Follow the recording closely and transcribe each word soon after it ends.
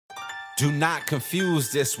Do not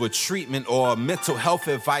confuse this with treatment or mental health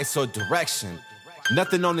advice or direction.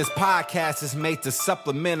 Nothing on this podcast is made to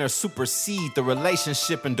supplement or supersede the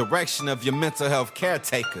relationship and direction of your mental health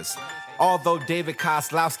caretakers. Although David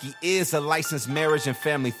Kozlowski is a licensed marriage and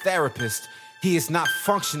family therapist, he is not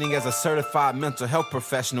functioning as a certified mental health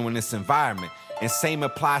professional in this environment. And same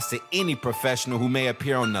applies to any professional who may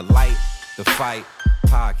appear on the Light the Fight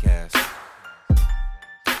podcast.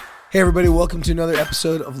 Hey everybody, welcome to another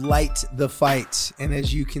episode of Light the Fight. And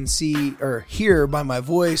as you can see or hear by my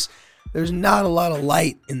voice, there's not a lot of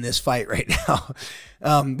light in this fight right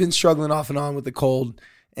now. Been struggling off and on with the cold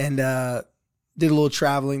and did a little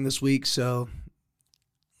traveling this week. So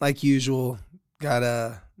like usual,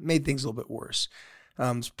 made things a little bit worse.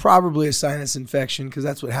 It's probably a sinus infection because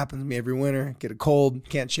that's what happens to me every winter. Get a cold,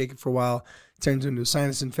 can't shake it for a while, turns into a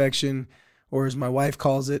sinus infection, or as my wife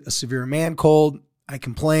calls it, a severe man cold. I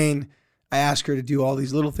complain. I ask her to do all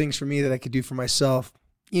these little things for me that I could do for myself.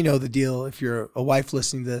 You know the deal. If you're a wife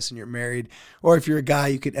listening to this and you're married, or if you're a guy,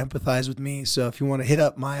 you could empathize with me. So if you want to hit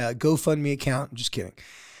up my GoFundMe account, I'm just kidding.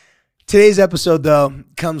 Today's episode, though,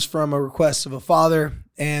 comes from a request of a father,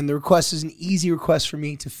 and the request is an easy request for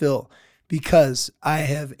me to fill because I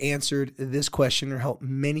have answered this question or helped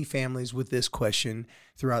many families with this question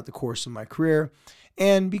throughout the course of my career.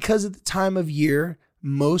 And because at the time of year, a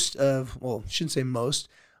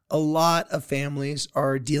lot of families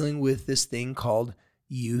are dealing with this thing called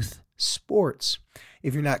youth sports.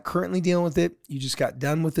 If you're not currently dealing with it, you just got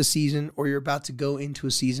done with the season, or you're about to go into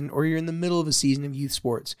a season, or you're in the middle of a season of youth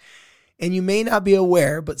sports. And you may not be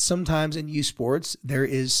aware, but sometimes in youth sports, there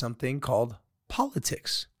is something called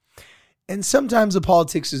politics. And sometimes the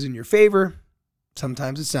politics is in your favor,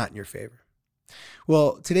 sometimes it's not in your favor.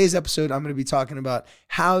 Well, today's episode, I'm going to be talking about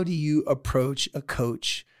how do you approach a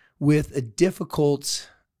coach with a difficult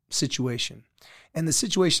situation. And the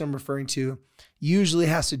situation I'm referring to usually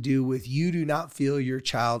has to do with you do not feel your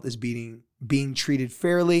child is being treated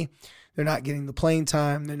fairly. They're not getting the playing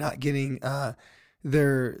time. They're not getting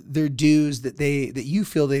their dues that you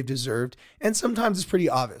feel they've deserved. And sometimes it's pretty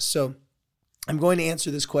obvious. So I'm going to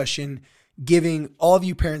answer this question, giving all of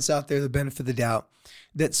you parents out there the benefit of the doubt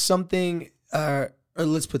that something or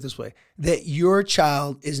let's put it this way, that your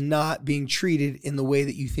child is not being treated in the way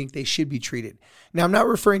that you think they should be treated. Now, I'm not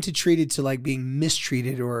referring to treated to like being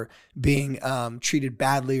mistreated or being treated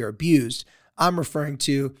badly or abused. I'm referring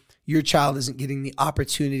to your child isn't getting the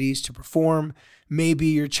opportunities to perform. Maybe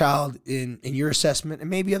your child in your assessment, and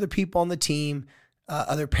maybe other people on the team,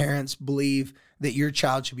 other parents believe that your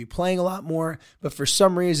child should be playing a lot more, but for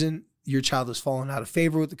some reason, your child has fallen out of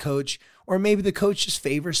favor with the coach, or maybe the coach just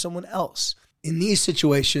favors someone else. In these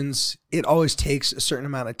situations, it always takes a certain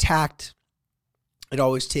amount of tact. It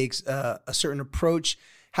always takes a certain approach,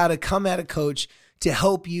 how to come at a coach to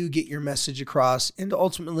help you get your message across and to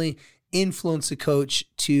ultimately influence the coach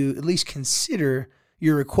to at least consider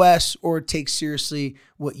your requests or take seriously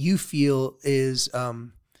what you feel is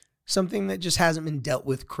something that just hasn't been dealt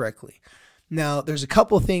with correctly. Now, there's a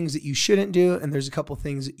couple of things that you shouldn't do, and there's a couple of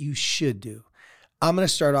things that you should do. I'm going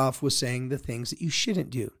to start off with saying the things that you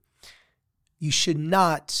shouldn't do. You should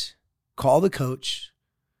not call the coach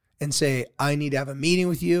and say, I need to have a meeting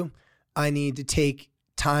with you. I need to take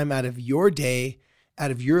time out of your day,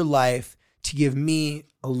 out of your life to give me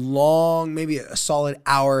a long, maybe a solid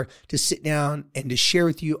hour to sit down and to share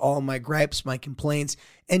with you all my gripes, my complaints,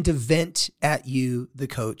 and to vent at you, the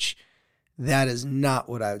coach. That is not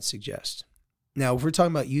what I would suggest. Now, if we're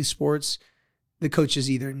talking about youth sports, the coach is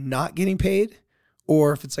either not getting paid,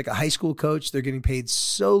 or if it's like a high school coach, they're getting paid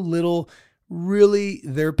so little. Really,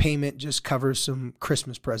 their payment just covers some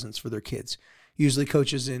Christmas presents for their kids. Usually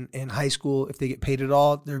coaches in high school, if they get paid at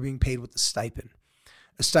all, they're being paid with a stipend.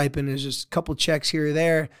 A stipend is just a couple checks here or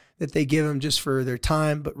there that they give them just for their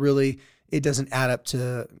time, but really it doesn't add up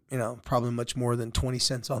to, probably much more than 20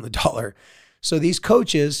 cents on the dollar. So these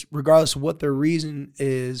coaches, regardless of what their reason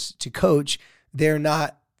is to coach,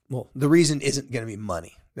 the reason isn't going to be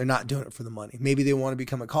money. They're not doing it for the money. Maybe they want to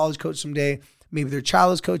become a college coach someday. Maybe their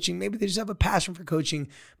child is coaching. Maybe they just have a passion for coaching.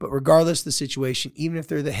 But regardless of the situation, even if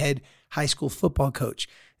they're the head high school football coach,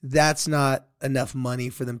 that's not enough money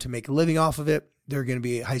for them to make a living off of it. They're going to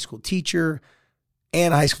be a high school teacher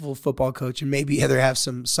and a high school football coach, and maybe either have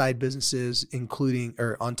some side businesses including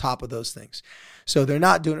or on top of those things. So they're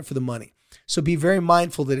not doing it for the money. So be very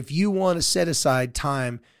mindful that if you want to set aside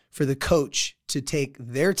time for the coach to take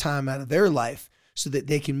their time out of their life so that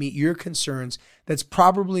they can meet your concerns, that's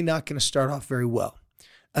probably not going to start off very well.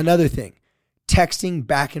 Another thing, texting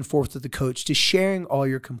back and forth with the coach to sharing all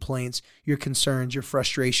your complaints, your concerns, your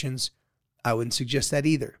frustrations, I wouldn't suggest that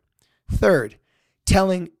either. Third,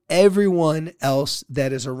 telling everyone else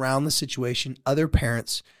that is around the situation, other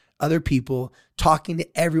parents, other people, talking to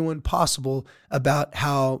everyone possible about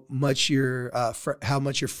how much you're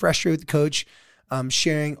frustrated with the coach,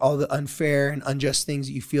 sharing all the unfair and unjust things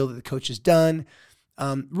that you feel that the coach has done,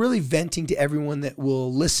 really venting to everyone that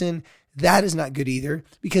will listen. That is not good either,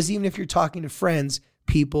 because even if you're talking to friends,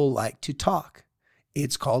 people like to talk.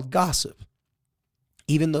 It's called gossip.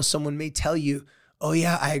 Even though someone may tell you, oh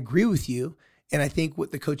yeah, I agree with you, and I think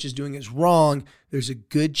what the coach is doing is wrong, there's a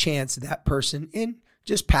good chance that person, in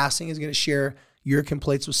just passing, is going to share your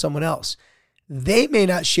complaints with someone else. They may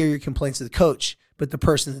not share your complaints with the coach, but the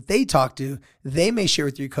person that they talk to, they may share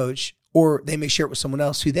with your coach, or they may share it with someone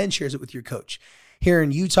else who then shares it with your coach. Here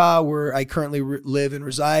in Utah, where I currently live and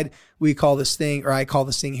reside, I call this thing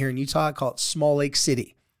here in Utah, I call it Small Lake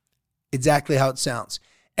City. Exactly how it sounds.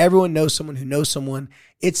 Everyone knows someone who knows someone.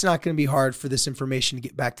 It's not going to be hard for this information to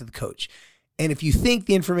get back to the coach. And if you think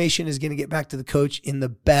the information is going to get back to the coach in the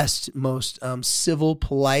best, most civil,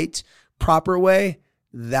 polite, proper way,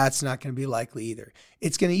 that's not going to be likely either.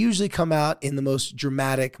 It's going to usually come out in the most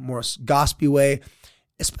dramatic, most gossipy way,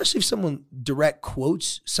 especially if someone direct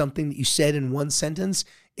quotes something that you said in one sentence.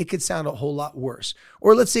 It could sound a whole lot worse.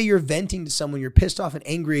 Or let's say you're venting to someone, you're pissed off and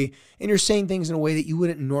angry, and you're saying things in a way that you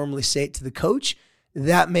wouldn't normally say it to the coach.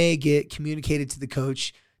 That may get communicated to the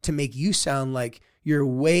coach to make you sound like you're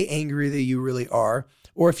way angrier than you really are.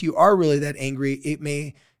 Or if you are really that angry, it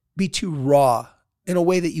may be too raw in a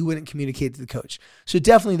way that you wouldn't communicate to the coach. So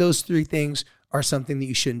definitely those three things are something that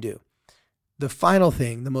you shouldn't do. The final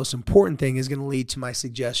thing, the most important thing, is going to lead to my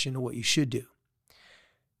suggestion of what you should do.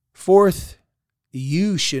 Fourth,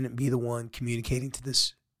 you shouldn't be the one communicating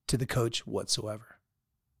to the coach whatsoever.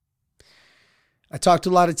 I talk to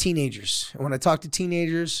a lot of teenagers, and when I talk to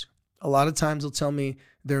teenagers, a lot of times they'll tell me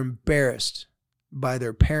they're embarrassed by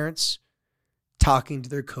their parents talking to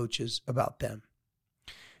their coaches about them.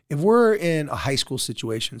 If we're in a high school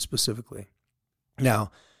situation specifically,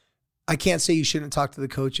 now, I can't say you shouldn't talk to the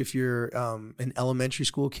coach if you're an elementary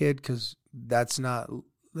school kid, because that's not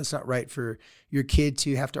right for your kid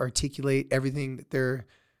to have to articulate everything that they're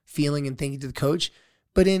feeling and thinking to the coach.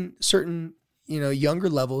 But in certain younger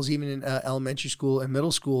levels, even in elementary school and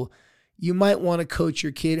middle school, you might want to coach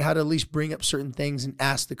your kid how to at least bring up certain things and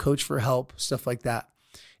ask the coach for help, stuff like that.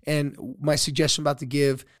 And my suggestion I'm about to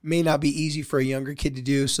give may not be easy for a younger kid to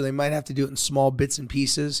do, so they might have to do it in small bits and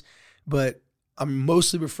pieces, but I'm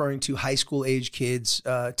mostly referring to high school age kids,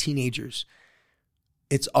 teenagers.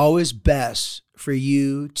 It's always best for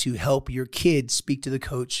you to help your kid speak to the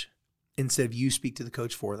coach instead of you speak to the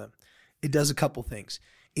coach for them. It does a couple things.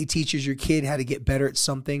 It teaches your kid how to get better at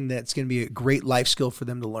something that's going to be a great life skill for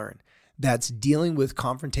them to learn. That's dealing with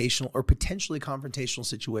confrontational or potentially confrontational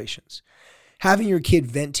situations. Having your kid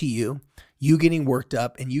vent to you, you getting worked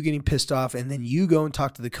up and you getting pissed off, and then you go and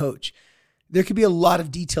talk to the coach, there could be a lot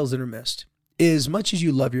of details that are missed. As much as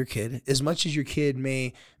you love your kid, as much as your kid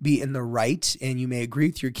may be in the right and you may agree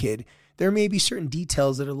with your kid, there may be certain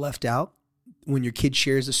details that are left out when your kid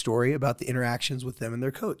shares a story about the interactions with them and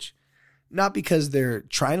their coach. Not because they're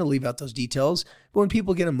trying to leave out those details, but when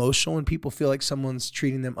people get emotional and people feel like someone's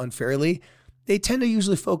treating them unfairly, they tend to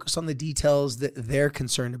usually focus on the details that they're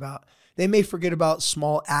concerned about. They may forget about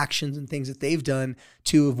small actions and things that they've done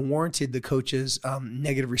to have warranted the coach's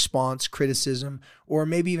negative response, criticism, or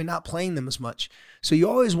maybe even not playing them as much. So you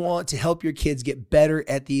always want to help your kids get better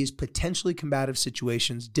at these potentially combative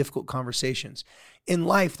situations, difficult conversations. In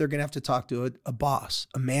life, they're going to have to talk to a boss,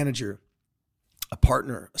 a manager, a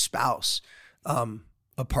partner, a spouse,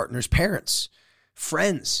 a partner's parents,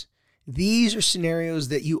 friends. These are scenarios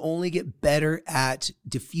that you only get better at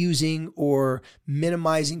diffusing or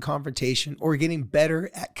minimizing confrontation, or getting better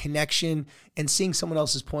at connection and seeing someone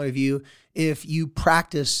else's point of view if you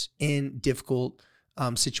practice in difficult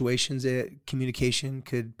situations that communication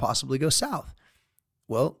could possibly go south.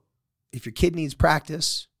 Well, if your kid needs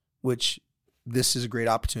practice, which this is a great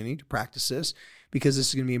opportunity to practice this, because this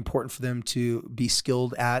is going to be important for them to be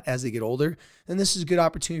skilled at as they get older, then this is a good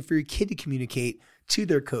opportunity for your kid to communicate to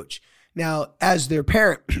their coach. Now, as their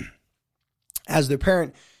parent,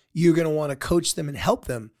 you're going to want to coach them and help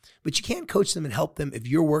them, but you can't coach them and help them if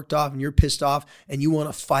you're worked off and you're pissed off and you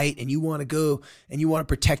want to fight and you want to go and you want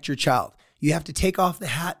to protect your child. You have to take off the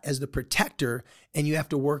hat as the protector and you have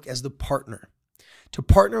to work as the partner. To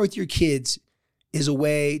partner with your kids is a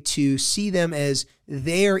way to see them as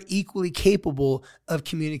they are equally capable of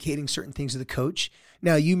communicating certain things to the coach.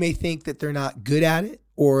 Now, you may think that they're not good at it,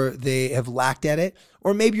 or they have lacked at it,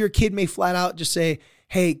 or maybe your kid may flat out just say,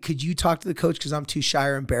 hey, could you talk to the coach because I'm too shy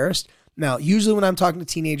or embarrassed? Now, usually when I'm talking to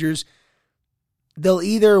teenagers, they'll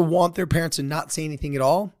either want their parents to not say anything at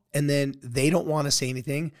all, and then they don't want to say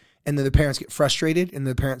anything, and then the parents get frustrated, and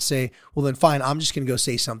the parents say, well, then fine, I'm just going to go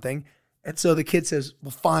say something. And so the kid says,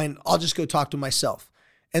 well, fine, I'll just go talk to myself.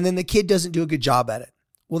 And then the kid doesn't do a good job at it.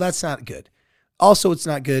 Well, that's not good. Also, what's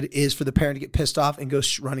not good is for the parent to get pissed off and go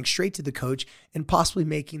running straight to the coach and possibly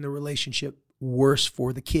making the relationship worse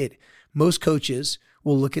for the kid. Most coaches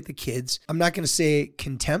will look at the kids, I'm not going to say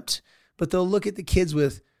contempt, but they'll look at the kids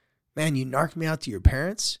with, man, you narked me out to your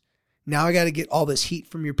parents. Now I got to get all this heat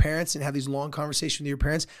from your parents and have these long conversations with your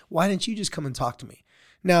parents. Why didn't you just come and talk to me?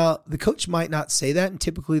 Now, the coach might not say that, and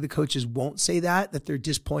typically the coaches won't say that they're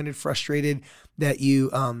disappointed, frustrated, that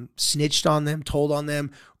you snitched on them, told on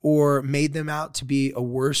them, or made them out to be a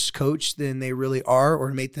worse coach than they really are,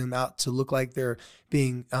 or made them out to look like they're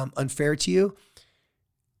being unfair to you.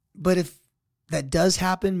 But if that does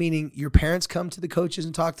happen, meaning your parents come to the coaches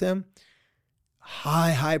and talk to them,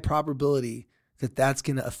 high probability that that's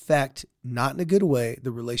going to affect, not in a good way,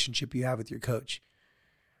 the relationship you have with your coach.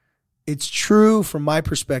 It's true from my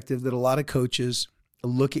perspective that a lot of coaches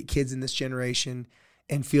look at kids in this generation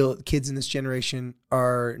and feel kids in this generation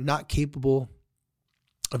are not capable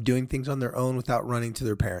of doing things on their own without running to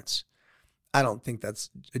their parents. I don't think that's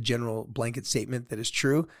a general blanket statement that is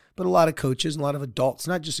true, but a lot of coaches and a lot of adults,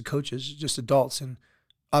 not just the coaches, just adults. And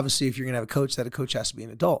obviously if you're going to have a coach, that a coach has to be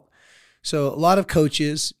an adult. So a lot of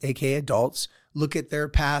coaches, aka adults, look at their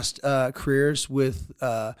past careers with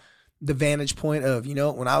the vantage point of,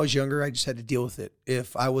 when I was younger, I just had to deal with it.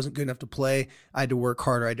 If I wasn't good enough to play, I had to work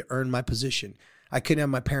harder. I had to earn my position. I couldn't have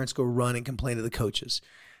my parents go run and complain to the coaches.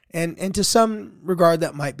 And to some regard,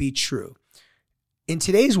 that might be true. In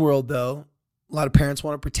today's world, though, a lot of parents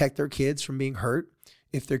want to protect their kids from being hurt.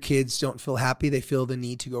 If their kids don't feel happy, they feel the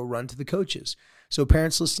need to go run to the coaches. So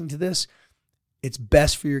parents listening to this, it's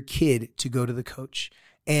best for your kid to go to the coach.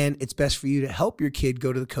 And it's best for you to help your kid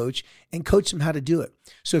go to the coach and coach them how to do it.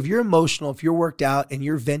 So if you're emotional, if you're worked out and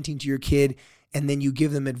you're venting to your kid and then you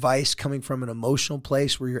give them advice coming from an emotional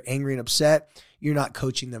place where you're angry and upset, you're not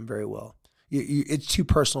coaching them very well. It's too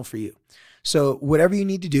personal for you. So whatever you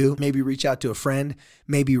need to do, maybe reach out to a friend,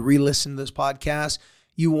 maybe re-listen to this podcast.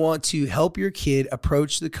 You want to help your kid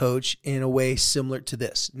approach the coach in a way similar to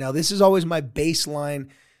this. Now, this is always my baseline.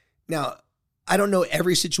 Now, I don't know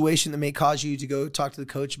every situation that may cause you to go talk to the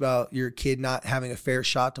coach about your kid not having a fair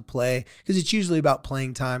shot to play, because it's usually about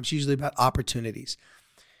playing time. It's usually about opportunities.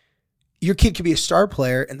 Your kid could be a star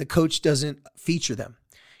player and the coach doesn't feature them.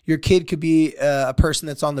 Your kid could be a person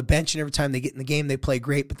that's on the bench and every time they get in the game, they play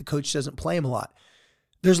great, but the coach doesn't play them a lot.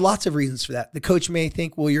 There's lots of reasons for that. The coach may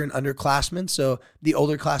think, well, you're an underclassman, so the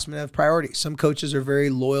older classmen have priority. Some coaches are very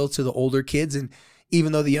loyal to the older kids, and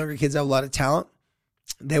even though the younger kids have a lot of talent,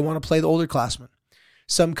 they want to play the older classmen.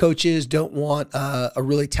 Some coaches don't want a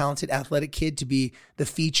really talented athletic kid to be the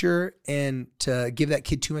feature and to give that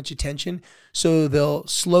kid too much attention. So they'll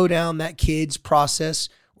slow down that kid's process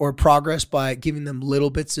or progress by giving them little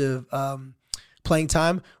bits of playing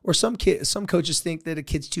time. Or some coaches think that a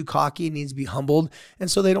kid's too cocky and needs to be humbled.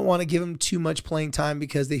 And so they don't want to give them too much playing time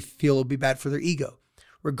because they feel it'll be bad for their ego.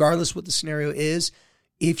 Regardless what the scenario is,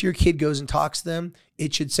 if your kid goes and talks to them,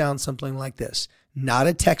 it should sound something like this. Not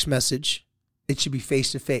a text message. It should be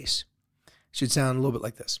face-to-face. It should sound a little bit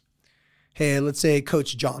like this. Hey, let's say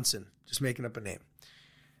Coach Johnson, just making up a name.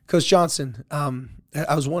 Coach Johnson,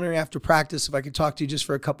 I was wondering after practice if I could talk to you just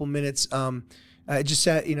for a couple minutes. I just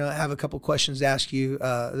I have a couple questions to ask you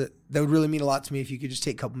that would really mean a lot to me if you could just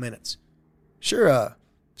take a couple minutes. Sure,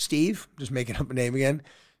 Steve, just making up a name again.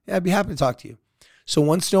 Yeah, I'd be happy to talk to you. So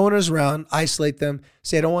once no one is around, isolate them.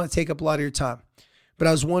 Say, I don't want to take up a lot of your time. But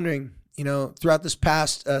I was wondering, throughout this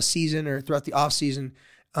past season or throughout the off season,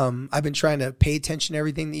 I've been trying to pay attention to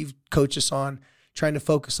everything that you've coached us on, trying to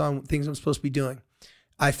focus on things I'm supposed to be doing.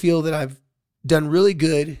 I feel that I've done really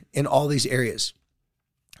good in all these areas.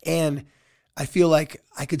 And I feel like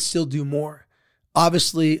I could still do more.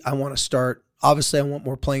 Obviously, I want to start. Obviously, I want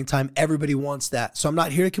more playing time. Everybody wants that. So I'm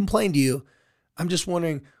not here to complain to you. I'm just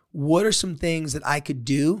wondering, what are some things that I could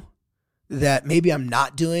do that maybe I'm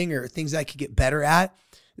not doing, or things I could get better at,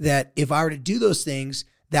 that if I were to do those things,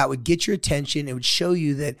 that would get your attention. It would show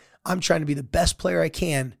you that I'm trying to be the best player I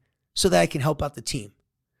can so that I can help out the team.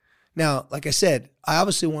 Now, like I said, I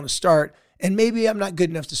obviously want to start, and maybe I'm not good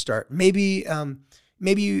enough to start. Maybe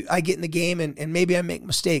I get in the game and maybe I make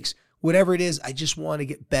mistakes. Whatever it is, I just want to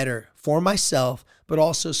get better for myself, but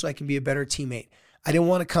also so I can be a better teammate. I didn't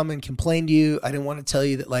want to come and complain to you. I didn't want to tell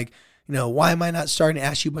you that, why am I not starting to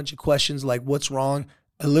ask you a bunch of questions like what's wrong?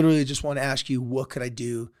 I literally just want to ask you, what could I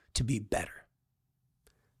do to be better?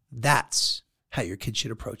 That's how your kid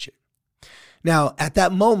should approach it. Now, at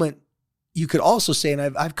that moment, you could also say, and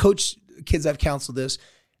I've coached kids, I've counseled this,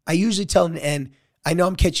 I usually tell them, and I know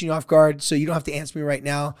I'm catching you off guard, so you don't have to answer me right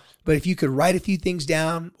now, but if you could write a few things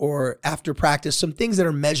down or after practice, some things that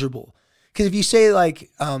are measurable. Because if you say like,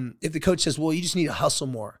 if the coach says, well, you just need to hustle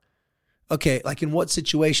more. Okay, like in what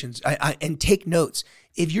situations? And take notes.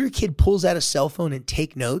 If your kid pulls out a cell phone and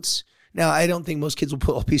take notes, now I don't think most kids will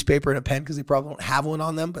put a piece of paper and a pen because they probably don't have one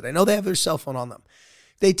on them, but I know they have their cell phone on them.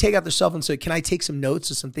 They take out their cell phone and say, can I take some notes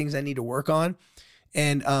of some things I need to work on?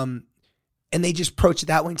 And they just approach it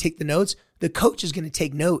that way and take the notes. The coach is going to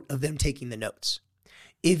take note of them taking the notes.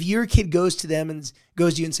 If your kid goes to them and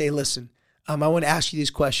goes to you and say, listen, I want to ask you these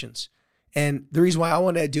questions. And the reason why I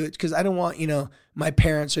want to do it, because I don't want, my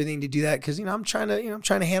parents or anything to do that, because, I'm trying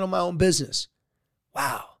to handle my own business.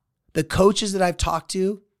 Wow. The coaches that I've talked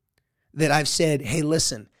to that I've said, hey,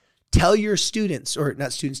 listen, tell your students, or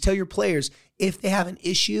not students, tell your players if they have an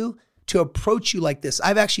issue to approach you like this.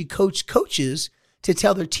 I've actually coached coaches to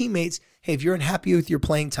tell their teammates, hey, if you're unhappy with your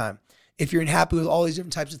playing time, if you're unhappy with all these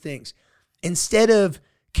different types of things, instead of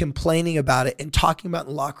complaining about it and talking about it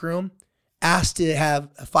in the locker room, ask to have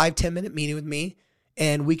a 5-10 minute meeting with me,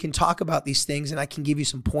 and we can talk about these things, and I can give you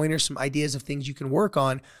some pointers, some ideas of things you can work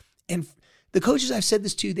on. And the coaches I've said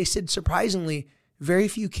this to, they said surprisingly, very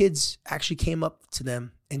few kids actually came up to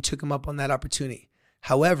them and took them up on that opportunity.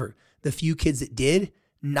 However, the few kids that did,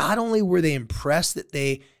 not only were they impressed that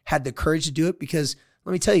they had the courage to do it, because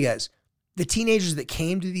let me tell you guys, the teenagers that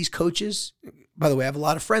came to these coaches, by the way, I have a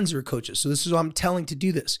lot of friends who are coaches, so this is what I'm telling to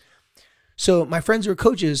do this. So my friends who are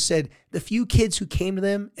coaches said the few kids who came to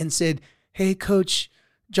them and said, hey, Coach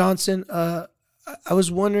Johnson, I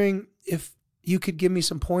was wondering if you could give me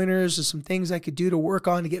some pointers or some things I could do to work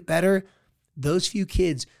on to get better. Those few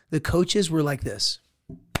kids, the coaches were like this.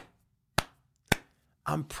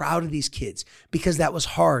 I'm proud of these kids because that was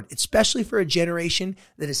hard, especially for a generation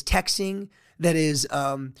that is texting, that is,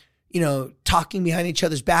 talking behind each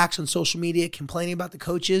other's backs on social media, complaining about the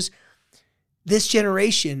coaches. This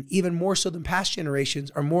generation, even more so than past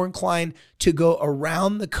generations, are more inclined to go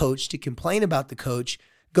around the coach, to complain about the coach,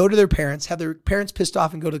 go to their parents, have their parents pissed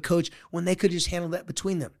off and go to the coach when they could just handle that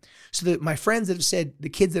between them. So that my friends that have said, the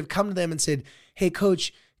kids that have come to them and said, hey,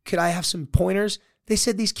 coach, could I have some pointers? They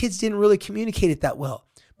said these kids didn't really communicate it that well.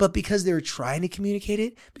 But because they were trying to communicate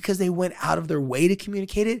it, because they went out of their way to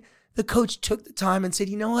communicate it, the coach took the time and said,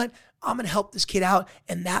 you know what? I'm going to help this kid out.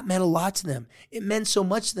 And that meant a lot to them. It meant so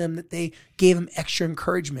much to them that they gave him extra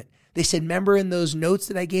encouragement. They said, remember in those notes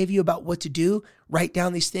that I gave you about what to do, write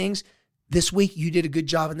down these things. This week, you did a good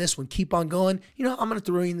job in this one. Keep on going. I'm going to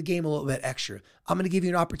throw you in the game a little bit extra. I'm going to give you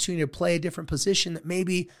an opportunity to play a different position that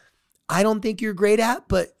maybe I don't think you're great at,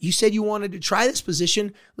 but you said you wanted to try this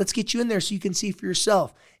position. Let's get you in there so you can see for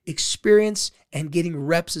yourself. Experience and getting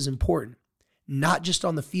reps is important, not just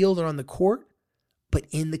on the field or on the court, but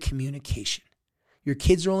in the communication. Your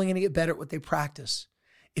kids are only going to get better at what they practice.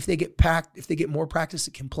 If they get more practice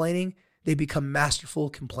at complaining, they become masterful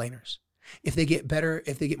complainers. If they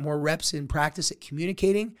get more reps in practice at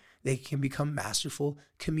communicating, they can become masterful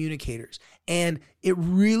communicators. And it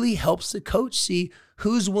really helps the coach see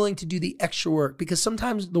who's willing to do the extra work, because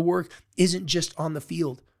sometimes the work isn't just on the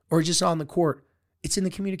field or just on the court. It's in the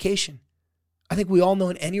communication. I think we all know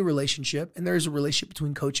in any relationship, and there is a relationship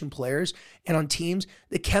between coach and players and on teams,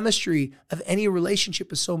 the chemistry of any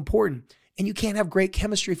relationship is so important. And you can't have great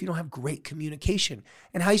chemistry if you don't have great communication.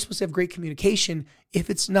 And how are you supposed to have great communication if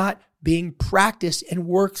it's not being practiced and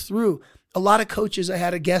worked through? A lot of coaches, I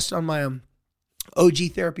had a guest on my OG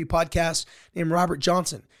Therapy podcast named Robert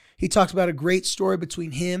Johnson. He talked about a great story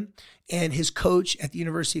between him and his coach at the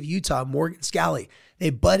University of Utah, Morgan Scalley.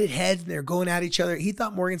 They butted heads and they're going at each other. He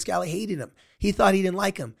thought Morgan Scalley hated him. He thought he didn't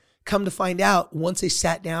like him. Come to find out, once they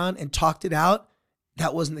sat down and talked it out,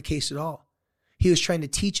 that wasn't the case at all. He was trying to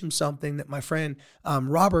teach him something that my friend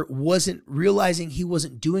Robert wasn't realizing he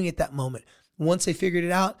wasn't doing at that moment. Once they figured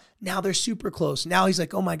it out, now they're super close. Now he's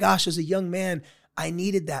like, oh my gosh, as a young man, I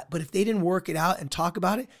needed that. But if they didn't work it out and talk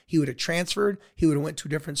about it, he would have transferred, he would have went to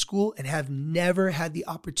a different school and have never had the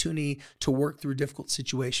opportunity to work through a difficult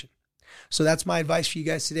situation. So that's my advice for you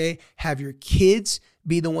guys today. Have your kids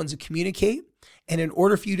be the ones that communicate. And in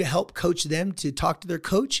order for you to help coach them to talk to their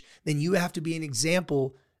coach, then you have to be an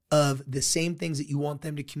example of the same things that you want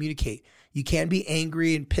them to communicate. You can't be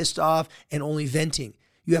angry and pissed off and only venting.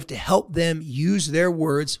 You have to help them use their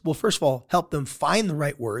words. Well, first of all, help them find the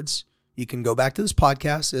right words. You can go back to this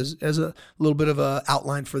podcast as a little bit of an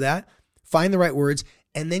outline for that. Find the right words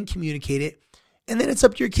and then communicate it. And then it's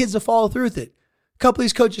up to your kids to follow through with it. A couple of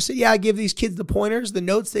these coaches say, yeah, I give these kids the pointers, the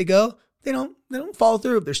notes, they go. They don't follow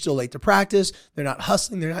through. They're still late to practice. They're not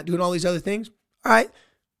hustling. They're not doing all these other things. All right.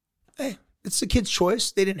 hey, it's the kid's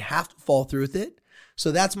choice. They didn't have to fall through with it.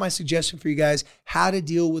 So that's my suggestion for you guys, how to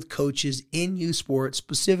deal with coaches in youth sports,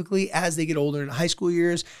 specifically as they get older in high school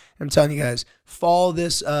years. And I'm telling you guys, follow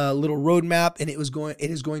this little roadmap, and it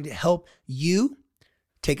is going to help you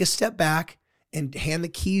take a step back and hand the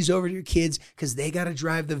keys over to your kids, because they got to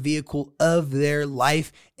drive the vehicle of their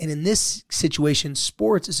life. And in this situation,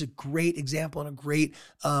 sports is a great example and a great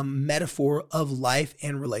metaphor of life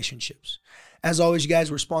and relationships. As always, you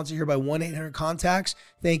guys, we're sponsored here by 1-800-CONTACTS.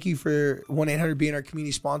 Thank you for 1-800 being our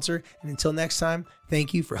community sponsor. And until next time,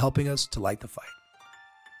 thank you for helping us to light the fight.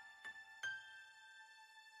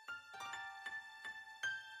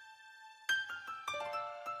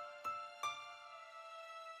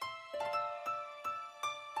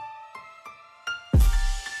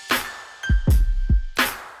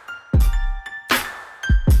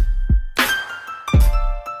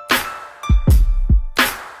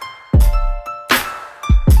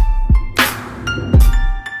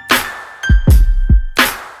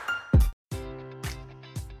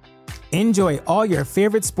 Enjoy all your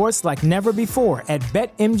favorite sports like never before at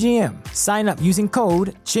BetMGM. Sign up using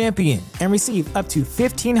code CHAMPION and receive up to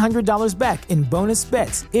 $1,500 back in bonus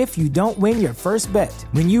bets if you don't win your first bet.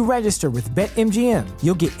 When you register with BetMGM,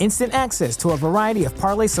 you'll get instant access to a variety of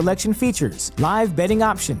parlay selection features, live betting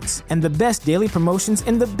options, and the best daily promotions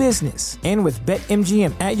in the business. And with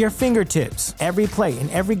BetMGM at your fingertips, every play and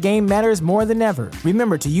every game matters more than ever.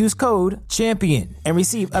 Remember to use code CHAMPION and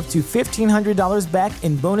receive up to $1,500 back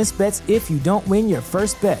in bonus bets if you don't win your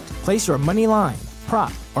first bet. Place your money line,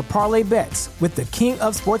 prop, or parlay bets with the king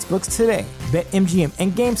of sportsbooks today. BetMGM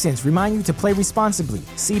and GameSense remind you to play responsibly.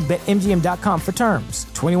 See BetMGM.com for terms.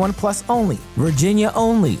 21 plus only. Virginia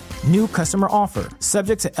only. New customer offer.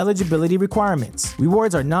 Subject to eligibility requirements.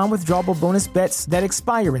 Rewards are non-withdrawable bonus bets that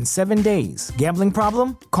expire in 7 days. Gambling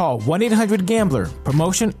problem? Call 1-800-GAMBLER.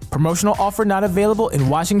 Promotional offer not available in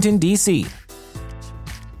Washington, D.C.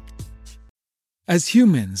 As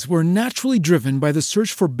humans, we're naturally driven by the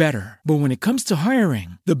search for better. But when it comes to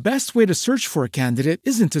hiring, the best way to search for a candidate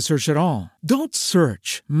isn't to search at all. Don't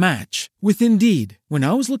search, match with Indeed. When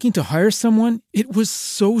I was looking to hire someone, it was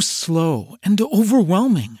so slow and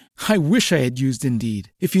overwhelming. I wish I had used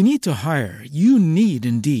Indeed. If you need to hire, you need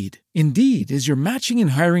Indeed. Indeed is your matching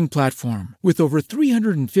and hiring platform with over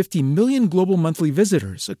 350 million global monthly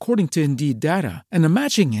visitors, according to Indeed data, and a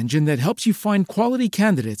matching engine that helps you find quality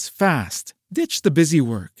candidates fast. Ditch the busy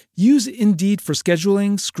work. Use Indeed for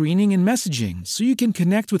scheduling, screening, and messaging so you can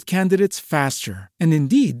connect with candidates faster. And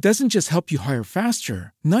Indeed doesn't just help you hire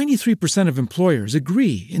faster. 93% of employers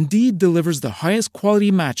agree Indeed delivers the highest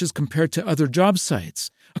quality matches compared to other job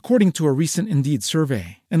sites, according to a recent Indeed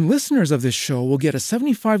survey. And listeners of this show will get a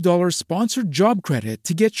 $75 sponsored job credit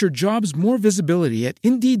to get your jobs more visibility at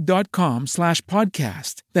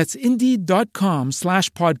Indeed.com/podcast. That's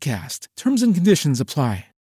Indeed.com/podcast. Terms and conditions apply.